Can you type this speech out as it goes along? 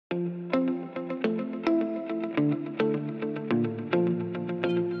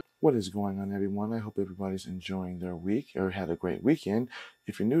What is going on, everyone? I hope everybody's enjoying their week or had a great weekend.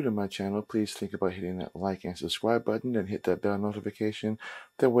 If you're new to my channel, please think about hitting that like and subscribe button and hit that bell notification.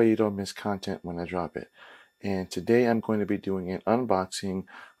 That way you don't miss content when I drop it. And today I'm going to be doing an unboxing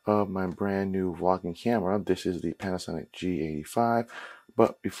of my brand new vlogging camera. This is the Panasonic G85.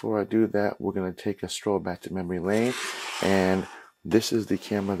 But before I do that, we're going to take a stroll back to memory lane, and this is the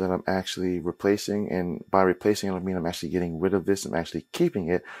camera that I'm actually replacing, and by replacing I don't mean I'm actually getting rid of this. I'm actually keeping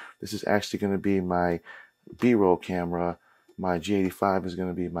it. This is actually going to be my B-roll camera. My G85 is going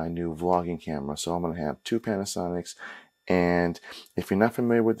to be my new vlogging camera. So I'm going to have two Panasonics, and if you're not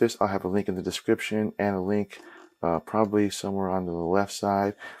familiar with this, I'll have a link in the description and a link probably somewhere on the left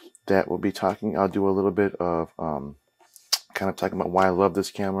side that will be talking. I'll do a little bit of kind of talking about why I love this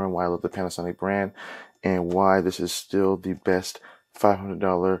camera and why I love the Panasonic brand and why this is still the best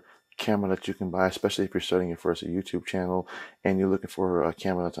 $500 camera that you can buy, especially if you're starting your first YouTube channel and you're looking for a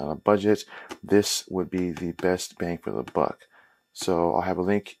camera that's on a budget. This would be the best bang for the buck. So I'll have a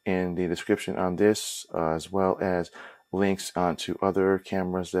link in the description on this, as well as links onto other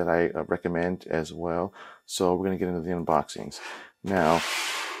cameras that I recommend as well. So we're going to get into the unboxings. Now,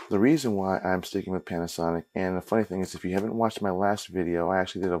 the reason why I'm sticking with Panasonic, and the funny thing is, if you haven't watched my last video, I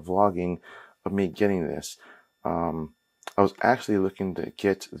actually did a vlogging of me getting this. I was actually looking to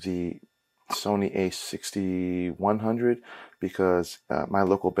get the Sony a6100 because my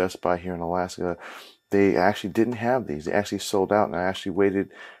local Best Buy here in Alaska, they actually didn't have these. They actually sold out, and I actually waited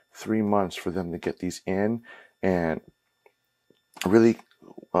 3 months for them to get these in, and really,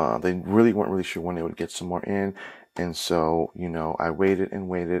 they really weren't really sure when they would get some more in. And so, you know, I waited and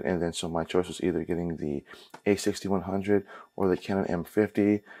waited, and then so my choice was either getting the a6100 or the Canon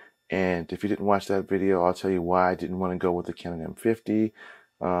M50. And if you didn't watch that video, I'll tell you why I didn't want to go with the Canon M50.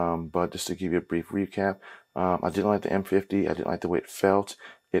 But just to give you a brief recap, I didn't like the M50. I didn't like the way it felt.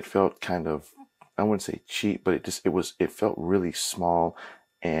 It felt kind of, I wouldn't say cheap, but it felt really small,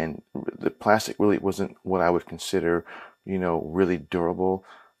 and the plastic really wasn't what I would consider, you know, really durable.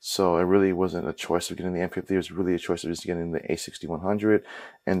 So it really wasn't a choice of getting the M50. It was really a choice of just getting the a6100.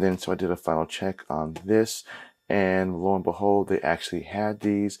 And then so I did a final check on this, and lo and behold, they actually had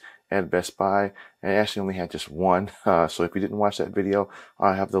these at Best Buy. And I actually only had just one. So if you didn't watch that video,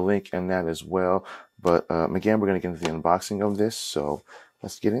 I'll have the link in that as well. But again, we're going to get into the unboxing of this. So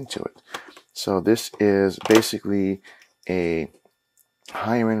let's get into it. So this is basically a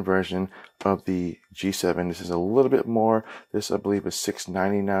higher end version of the G7. This is a little bit more. This, I believe, is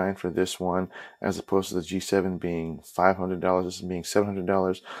 $699 for this one, as opposed to the G7 being $500. This is being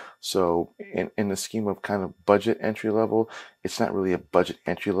 $700. So in the scheme of kind of budget entry level, it's not really a budget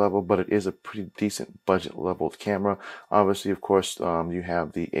entry level, but it is a pretty decent budget leveled camera. Obviously, of course, you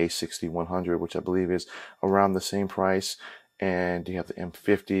have the a6100, which I believe is around the same price. And you have the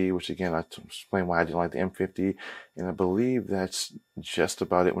M50, which again, I'll explain why I didn't like the M50. And I believe that's just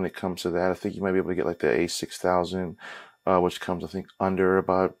about it when it comes to that. I think you might be able to get like the A6000, which comes, I think, under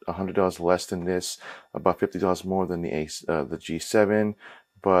about $100 less than this, about $50 more than the G7.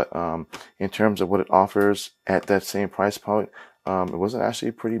 But in terms of what it offers at that same price point, it wasn't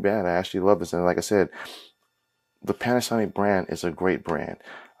actually pretty bad. I actually love this. And like I said, the Panasonic brand is a great brand.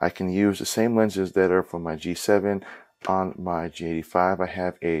 I can use the same lenses that are for my G7 on my G85. I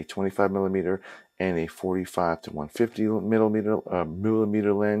have a 25mm and a 45 to 150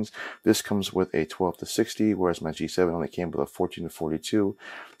 millimeter lens. This comes with a 12 to 60, whereas my G7 only came with a 14 to 42.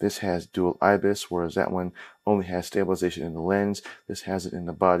 This has dual IBIS, whereas that one only has stabilization in the lens. This has it in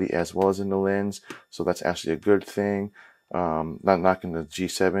the body as well as in the lens, so that's actually a good thing. Not knocking the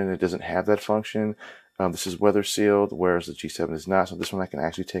G7, it doesn't have that function. This is weather sealed, whereas the G7 is not. So this one I can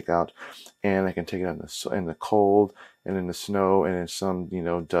actually take out, and I can take it in the cold and in the snow and in some, you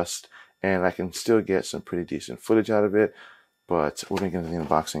know, dust, and I can still get some pretty decent footage out of it. But we're gonna get into the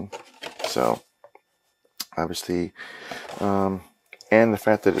unboxing. So obviously, and the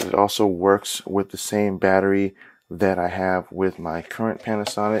fact that it also works with the same battery that I have with my current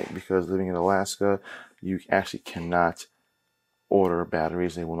Panasonic, because living in Alaska, you actually cannot order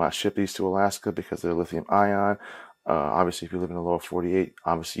batteries. They will not ship these to Alaska because they're lithium ion. Obviously, if you live in the lower 48,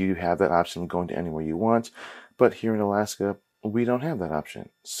 obviously you have that option of going to anywhere you want. But here in Alaska, we don't have that option.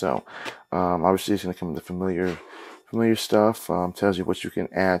 So obviously it's going to come with the familiar stuff. Tells you what you can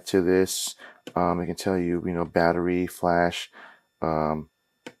add to this. It can tell you, you know, battery, flash. You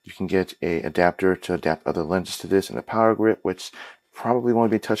can get a adapter to adapt other lenses to this, and a power grip, which probably won't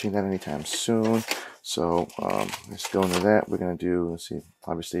be touching that anytime soon. So let's go into that. We're going to do, let's see,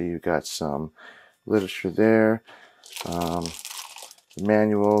 obviously you've got some literature there.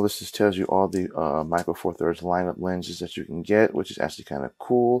 manual. This just tells you all the micro four thirds lineup lenses that you can get, which is actually kind of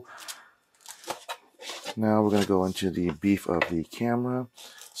cool. Now we're going to go into the beef of the camera.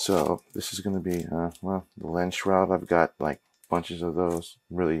 So this is going to be, well, the lens shroud. I've got like bunches of those,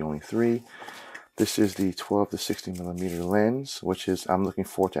 really only 3. This is the 12 to 60 millimeter lens, which is, I'm looking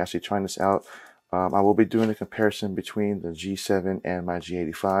forward to actually trying this out. I will be doing a comparison between the G7 and my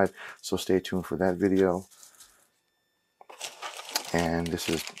G85, so stay tuned for that video. And this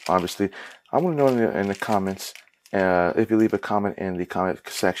is obviously, I want to know in the comments, if you leave a comment in the comment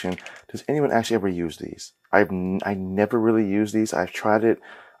section, does anyone actually ever use these? I never really use these. I've tried it.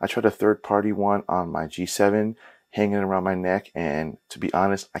 I tried a third-party one on my G7 hanging around my neck, and to be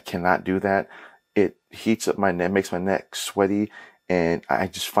honest, I cannot do that. It heats up my neck, makes my neck sweaty, and I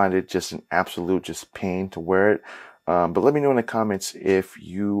just find it just an absolute just pain to wear it. But let me know in the comments if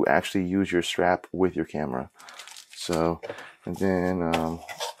you actually use your strap with your camera. So, and then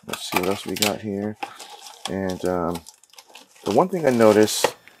let's see what else we got here. And the one thing I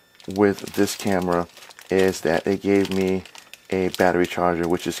noticed with this camera is that they gave me a battery charger,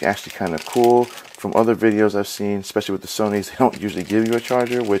 which is actually kind of cool. From other videos I've seen, especially with the Sonys, they don't usually give you a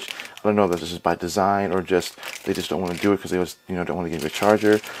charger, which I don't know if this is by design or just they just don't want to do it because they was, don't want to give you a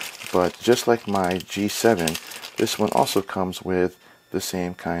charger. But just like my G7, this one also comes with the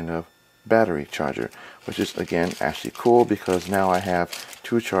same kind of battery charger, which is again actually cool because now I have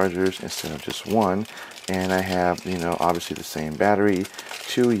 2 chargers instead of just one, and I have obviously the same battery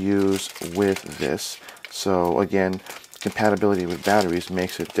to use with this. So again, compatibility with batteries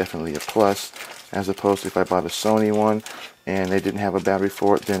makes it definitely a plus, as opposed to if I bought a Sony one and they didn't have a battery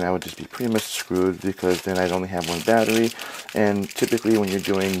for it, then I would just be pretty much screwed because then I'd only have one battery. And typically when you're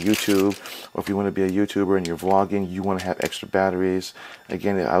doing YouTube, or if you want to be a YouTuber and you're vlogging, you want to have extra batteries.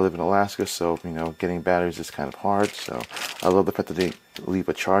 Again, I live in Alaska, so getting batteries is kind of hard. So I love the fact that they leave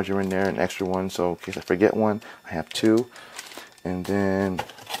a charger in there, an extra one, so in case I forget one, I have 2. And then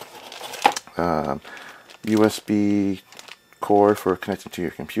USB cord for connecting to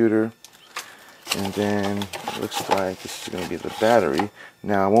your computer. And then it looks like this is going to be the battery.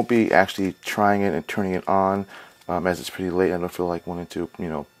 Now I won't be actually trying it and turning it on as it's pretty late. I don't feel like wanting to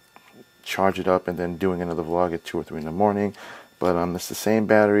charge it up and then doing another vlog at 2 or 3 in the morning. But it's the same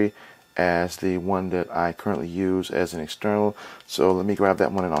battery as the one that I currently use as an external. So let me grab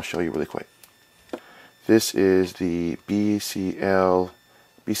that one and I'll show you really quick. This is the BCL12,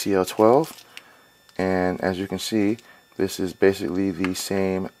 and as you can see, this is basically the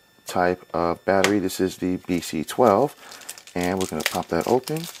same type of battery. This is the BC12, and we're going to pop that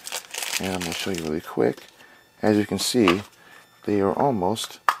open, and I'm going to show you really quick. As you can see, they are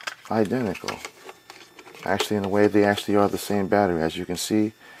almost identical. Actually, in a way, they actually are the same battery. As you can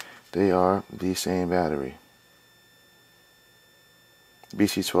see, they are the same battery.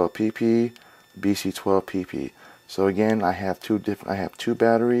 BC12PP, BC12PP. So again, I have two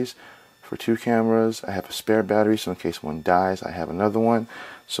batteries for 2 cameras. I have a spare battery, so in case one dies, I have another one.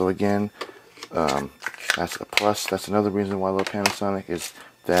 So again, that's a plus. That's another reason why I love Panasonic, is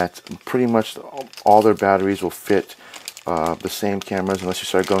that pretty much all their batteries will fit the same cameras, unless you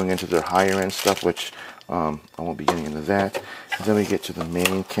start going into their higher end stuff, which I won't be getting into that. And then we get to the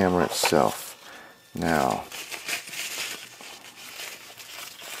main camera itself. Now,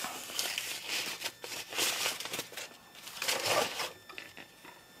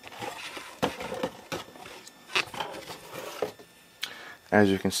 as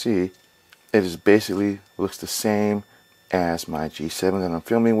you can see, it is basically looks the same as my G7 that I'm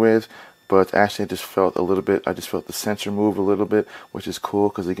filming with, but actually I just felt the sensor move a little bit, which is cool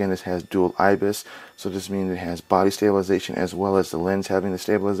because again, this has dual IBIS, so this means it has body stabilization as well as the lens having the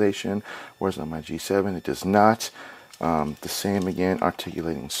stabilization, whereas on my G7 it does not. The same again,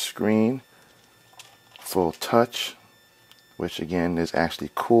 articulating screen, full touch, which again is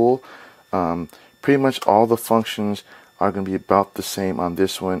actually cool. Pretty much all the functions are going to be about the same on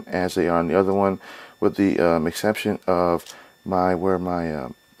this one as they are on the other one, with the exception of where my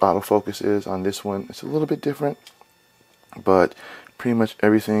autofocus is on this one. It's a little bit different, but pretty much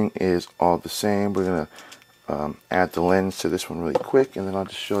everything is all the same. We're going to add the lens to this one really quick, and then I'll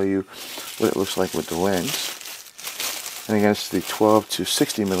just show you what it looks like with the lens. And again, it's the 12 to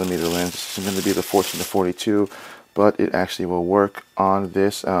 60 millimeter lens. This is going to be the 14 to 42, but it actually will work on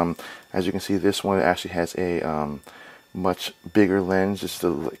this. As you can see, this one actually has a much bigger lens. This is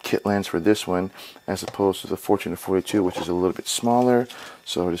the kit lens for this one, as opposed to the 14 to 42, which is a little bit smaller.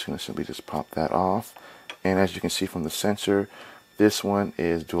 So we're just going to simply just pop that off. And as you can see from the sensor, this one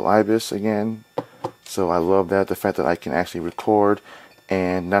is dual IBIS again. So I love that, the fact that I can actually record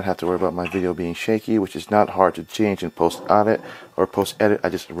and not have to worry about my video being shaky, which is not hard to change in post-edit or post-edit. I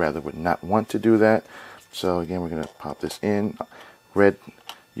just rather would not want to do that. So again, we're going to pop this in. Red,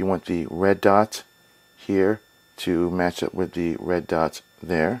 you want the red dot here to match up with the red dots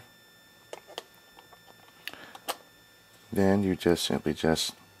there. Then you just simply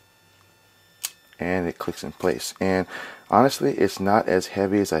and it clicks in place. And honestly, it's not as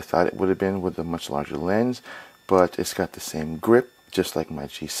heavy as I thought it would have been with a much larger lens, but it's got the same grip, just like my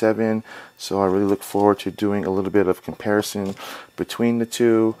G7. So I really look forward to doing a little bit of comparison between the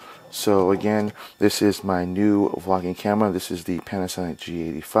two. So again, this is my new vlogging camera. This is the Panasonic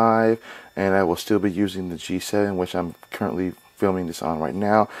G85, and I will still be using the G7, which I'm currently filming this on right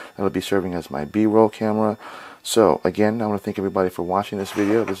now. That'll be serving as my B-roll camera. So again, I want to thank everybody for watching this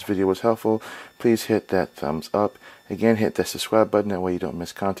video. If this video was helpful, please hit that thumbs up. Again, hit that subscribe button, that way you don't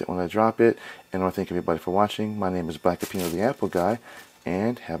miss content when I drop it. And I want to thank everybody for watching. My name is Black Capino the Apple Guy,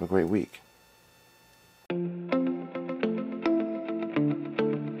 and have a great week.